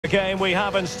Game we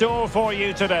have in store for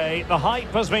you today. The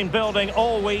hype has been building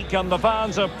all week and the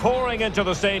fans are pouring into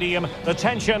the stadium. The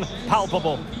tension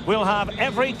palpable. We'll have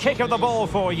every kick of the ball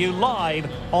for you live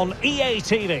on EA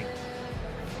TV.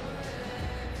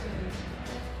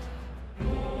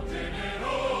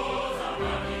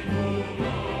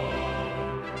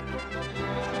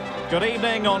 Good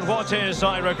evening on what is,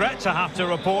 I regret to have to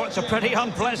report, a pretty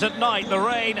unpleasant night. The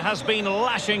rain has been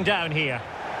lashing down here.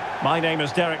 My name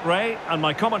is Derek Ray, and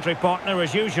my commentary partner,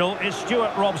 as usual, is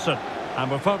Stuart Robson. And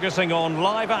we're focusing on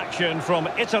live action from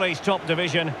Italy's top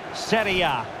division, Serie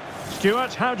A.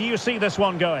 Stuart, how do you see this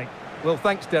one going? Well,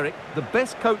 thanks, Derek. The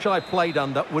best coach I played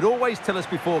under would always tell us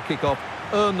before kick-off,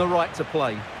 earn the right to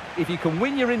play. If you can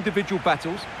win your individual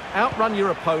battles, outrun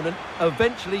your opponent,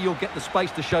 eventually you'll get the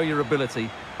space to show your ability.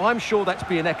 I'm sure that's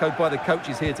being echoed by the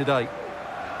coaches here today.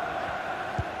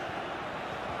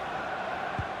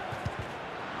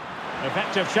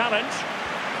 Effective challenge.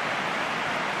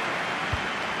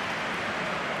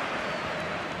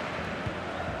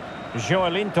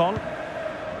 Joelinton.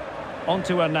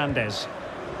 Onto Hernandez.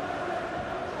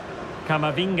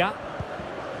 Camavinga.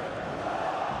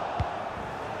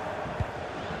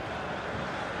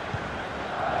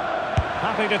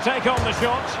 Happy to take on the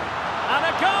shot. And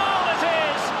a goal it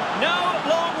is! No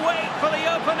long wait for the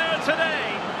opener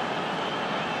today.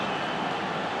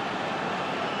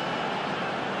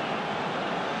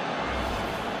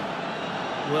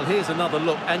 Well, here's another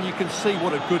look, and you can see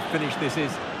what a good finish this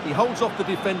is. He holds off the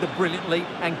defender brilliantly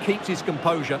and keeps his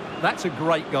composure. That's a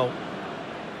great goal.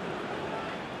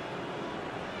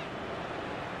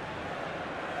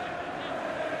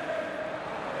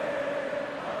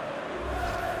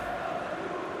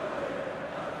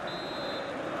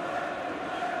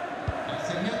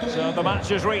 So the match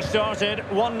has restarted,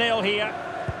 1-0 here.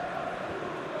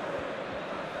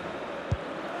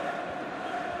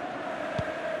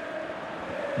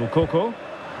 Mukoko.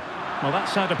 Well,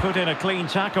 that's how to put in a clean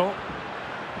tackle.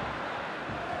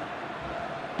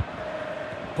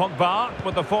 Pogba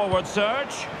with the forward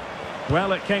surge.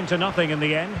 Well, it came to nothing in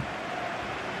the end.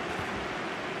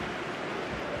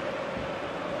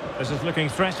 This is looking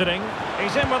threatening.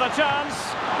 He's in with a chance.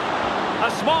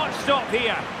 A smart stop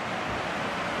here.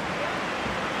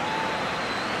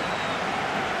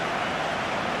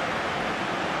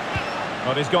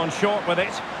 But he's gone short with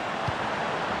it.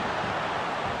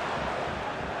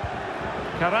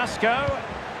 Carrasco.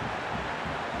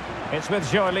 It's with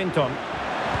Joelinton.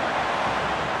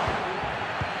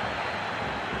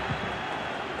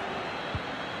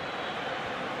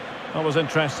 It was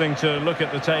interesting to look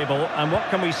at the table, and what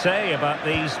can we say about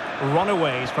these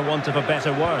runaways, for want of a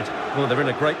better word? Well, they're in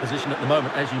a great position at the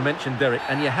moment, as you mentioned, Derek,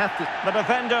 and you have to... The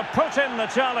defender put in the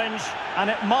challenge,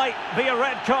 and it might be a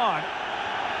red card.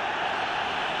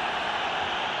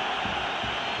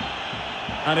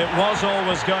 And it was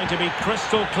always going to be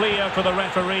crystal clear for the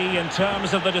referee in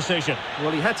terms of the decision. Well,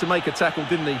 he had to make a tackle,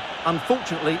 didn't he?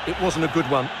 Unfortunately, it wasn't a good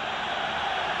one.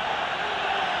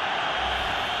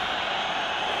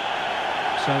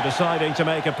 So deciding to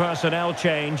make a personnel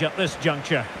change at this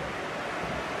juncture.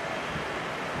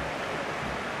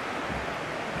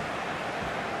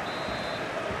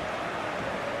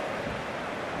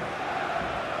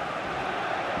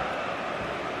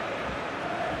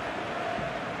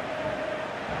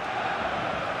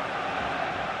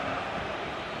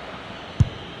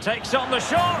 Takes on the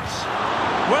shot.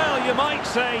 Well, you might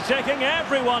say taking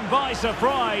everyone by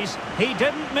surprise. He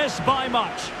didn't miss by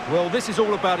much. Well, this is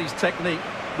all about his technique.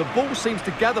 The ball seems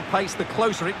to gather pace the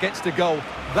closer it gets to goal.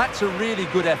 That's a really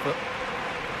good effort.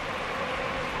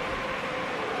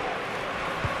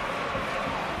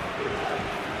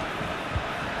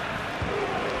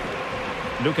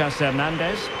 Lucas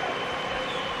Hernandez.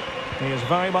 He has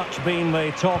very much been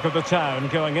the talk of the town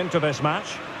going into this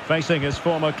match. Facing his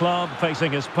former club,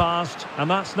 facing his past, and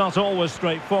that's not always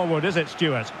straightforward, is it,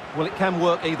 Stuart? Well, it can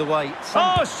work either way.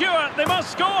 Oh, Stuart, they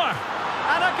must score!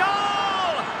 And a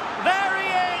goal! There he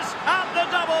is, at the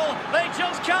double. They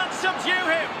just can't subdue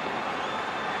him.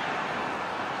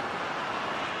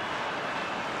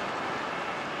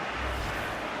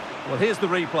 Well, here's the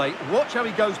replay. Watch how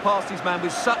he goes past his man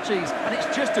with such ease, and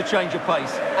it's just a change of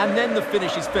pace. And then the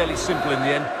finish is fairly simple in the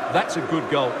end. That's a good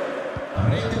goal.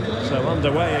 So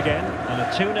underway again, and a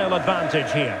 2-0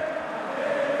 advantage here.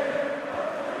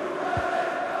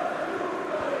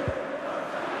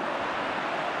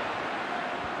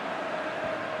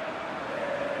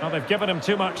 Well, they've given him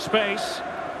too much space.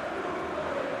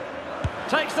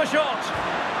 Takes the shot.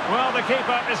 Well, the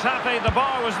keeper is happy, the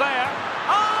bar was there.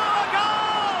 Oh, a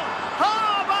goal!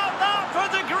 How about that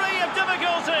for degree of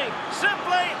difficulty?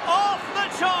 Simply off the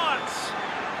charts.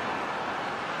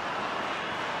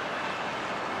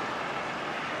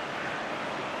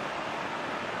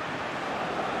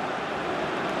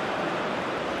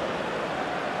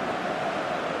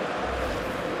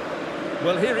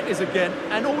 Well, here it is again,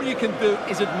 and all you can do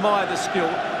is admire the skill.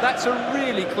 That's a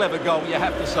really clever goal, you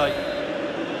have to say.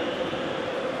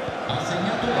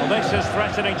 Well, this is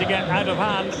threatening to get out of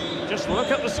hand. Just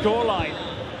look at the scoreline.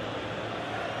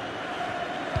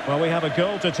 Well, we have a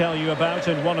goal to tell you about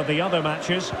in one of the other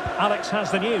matches. Alex has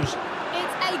the news.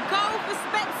 It's a goal for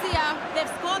Spezia. They've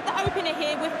scored the opener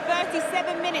here with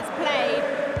 37 minutes played.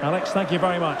 Alex, thank you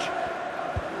very much.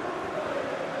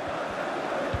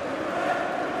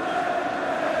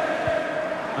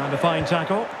 And a fine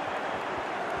tackle.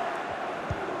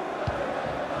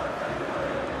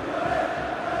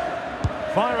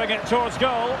 Firing it towards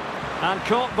goal. And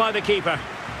caught by the keeper.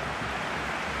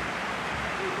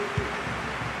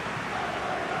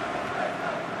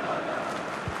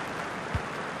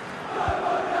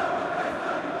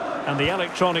 And the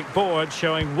electronic board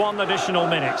showing 1 additional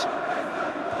minute.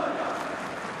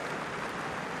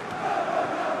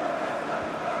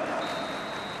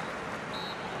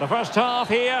 The first half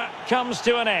here comes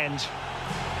to an end.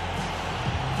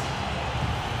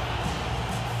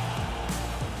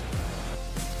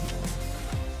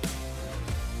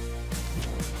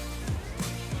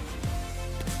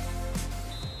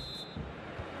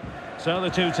 So the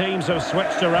two teams have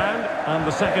switched around and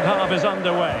the second half is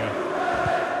underway.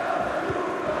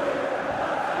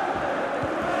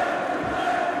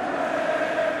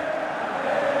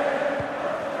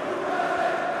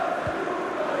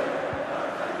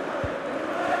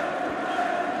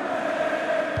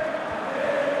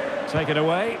 Take it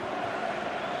away.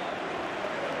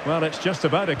 Well, it's just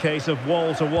about a case of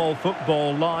wall-to-wall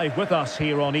football live with us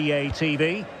here on EA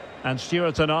TV. And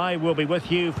Stuart and I will be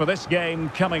with you for this game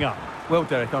coming up. Well,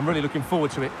 Derek, I'm really looking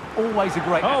forward to it. Always a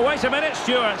great... Oh, wait a minute,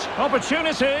 Stuart.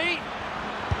 Opportunity.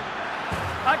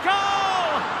 A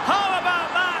goal! How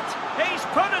about that? He's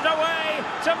put it away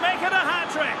to make it a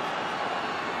hat-trick.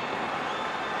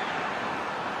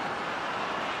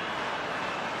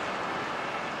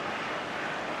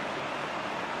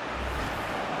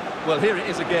 Well, here it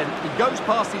is again. He goes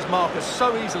past his marker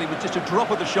so easily with just a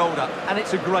drop of the shoulder, and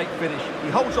it's a great finish. He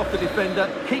holds off the defender,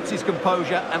 keeps his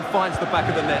composure, and finds the back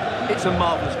of the net. It's a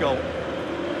marvellous goal.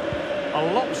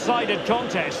 A lopsided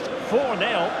contest,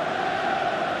 4-0.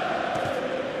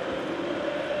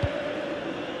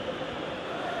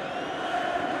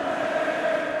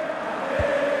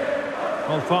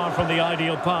 Well, far from the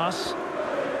ideal pass.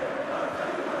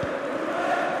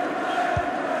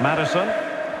 Maddison.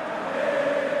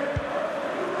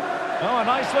 Oh, a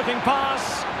nice-looking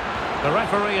pass. The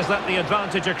referee has let the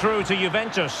advantage accrue to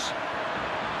Juventus.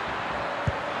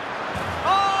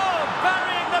 Oh,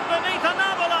 burying them beneath an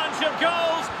avalanche of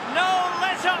goals. No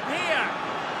let-up here.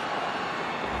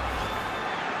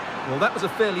 Well, that was a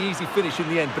fairly easy finish in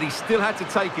the end, but he still had to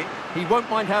take it. He won't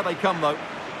mind how they come, though.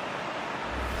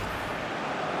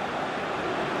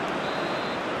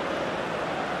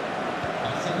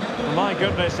 My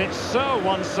goodness, it's so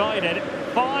one-sided.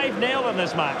 5-0 in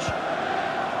this match.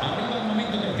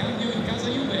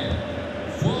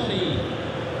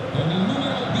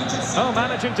 Oh,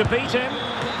 managing to beat him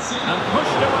and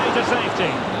pushed away to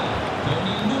safety.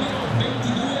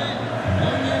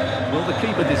 Well, the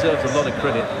keeper deserves a lot of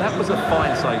credit. That was a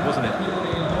fine save, wasn't it?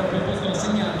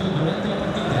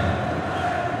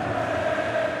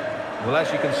 Well, as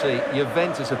you can see,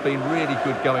 Juventus have been really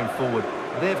good going forward.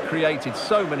 They've created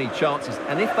so many chances,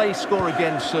 and if they score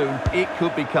again soon, it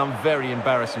could become very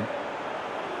embarrassing.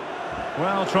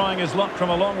 Well, trying his luck from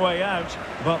a long way out,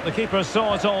 but the keeper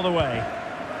saw it all the way.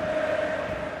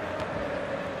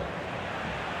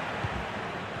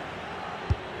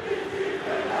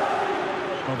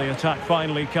 Well, the attack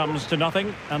finally comes to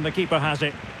nothing, and the keeper has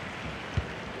it.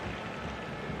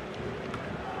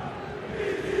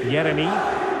 Yeremy.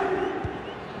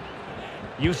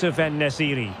 Youssef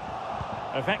En-Nesyri.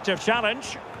 Effective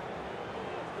challenge.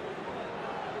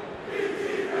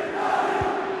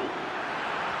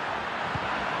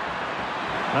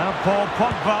 Now Paul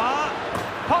Pogba.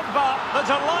 Pogba, the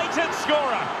delighted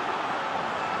scorer.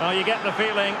 Well, you get the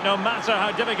feeling, no matter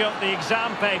how difficult the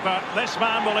exam paper, this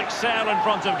man will excel in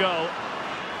front of goal.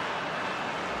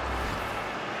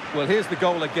 Well, here's the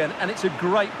goal again, and it's a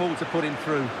great ball to put him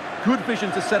through. Good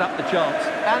vision to set up the chance,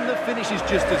 and the finish is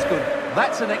just as good.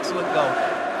 That's an excellent goal.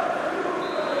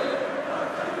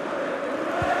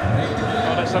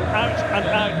 Well, it's an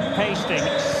out-and-out pasting.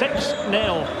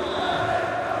 6-0.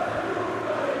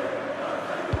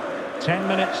 10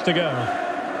 minutes to go.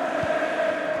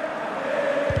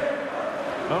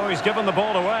 Oh, he's given the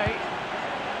ball away.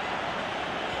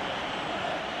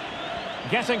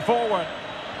 Getting forward.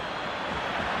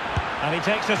 And he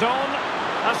takes it on.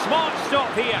 A smart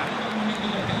stop here.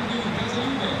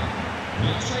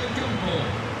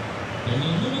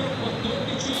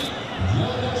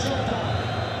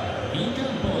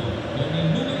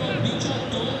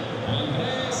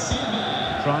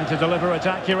 Trying to deliver it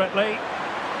accurately.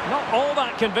 Not all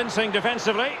that convincing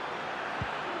defensively.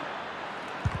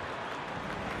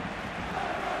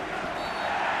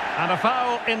 And a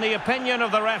foul in the opinion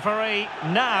of the referee.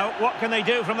 Now, what can they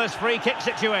do from this free kick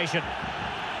situation?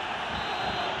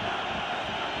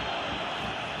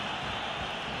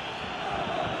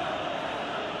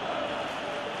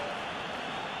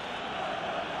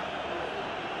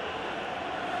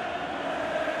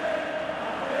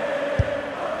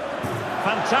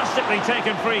 Fantastically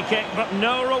taken free kick, but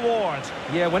no reward.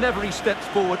 Yeah, whenever he steps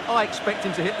forward, I expect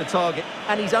him to hit the target,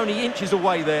 and he's only inches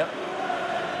away there.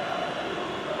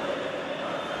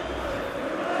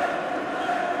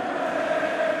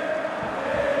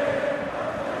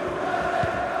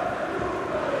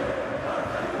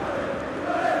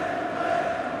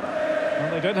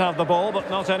 Well, they did have the ball, but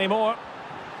not anymore.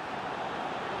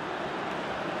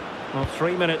 Well,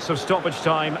 3 minutes of stoppage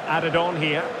time added on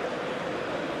here.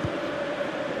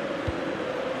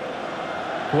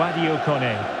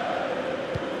 Kone.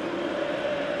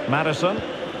 Madison.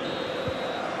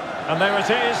 And there it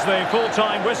is, the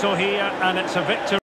full-time whistle here, and it's a victory.